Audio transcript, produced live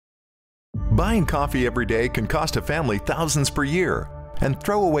Buying coffee every day can cost a family thousands per year, and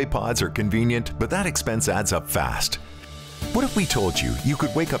throwaway pods are convenient, but that expense adds up fast. What if we told you you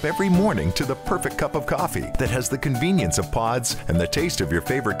could wake up every morning to the perfect cup of coffee that has the convenience of pods and the taste of your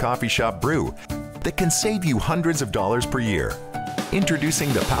favorite coffee shop brew that can save you hundreds of dollars per year?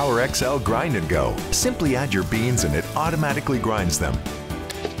 Introducing the PowerXL Grind Go. Simply add your beans and it automatically grinds them,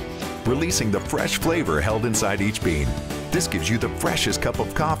 releasing the fresh flavor held inside each bean. This gives you the freshest cup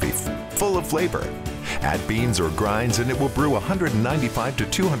of coffee, full of flavor. Add beans or grinds and it will brew 195 to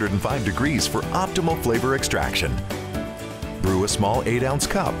 205 degrees for optimal flavor extraction. Brew a small 8-ounce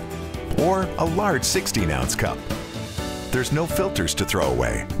cup or a large 16-ounce cup. There's no filters to throw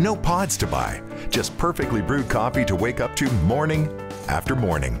away, no pods to buy, just perfectly brewed coffee to wake up to morning after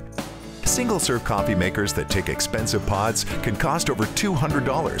morning. Single-serve coffee makers that take expensive pods can cost over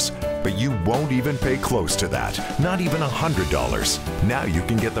 $200, but you won't even pay close to that, not even $100. Now you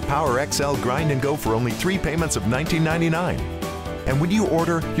can get the PowerXL Grind Go for only 3 payments of $19.99. And when you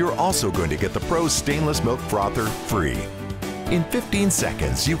order, you're also going to get the Pro's stainless milk frother free. In 15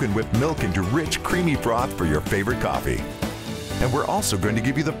 seconds, you can whip milk into rich, creamy froth for your favorite coffee. And we're also going to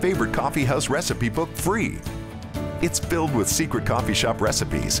give you the favorite coffee house recipe book free. It's filled with secret coffee shop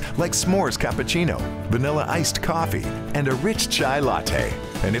recipes like s'mores cappuccino, vanilla iced coffee, and a rich chai latte.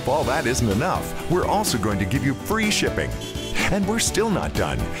 And if all that isn't enough, we're also going to give you free shipping. And we're still not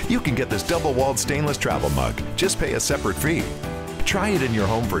done. You can get this double-walled stainless travel mug. Just pay a separate fee. Try it in your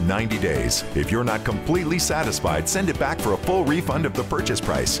home for 90 days. If you're not completely satisfied, send it back for a full refund of the purchase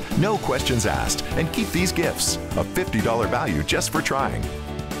price. No questions asked. And keep these gifts, a $50 value just for trying.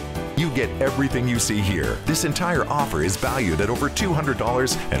 You get everything you see here. This entire offer is valued at over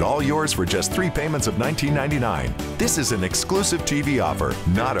 $200 and all yours for just 3 payments of $19.99. This is an exclusive TV offer,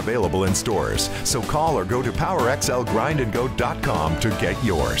 not available in stores. So call or go to PowerXLGrindandGo.com to get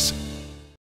yours.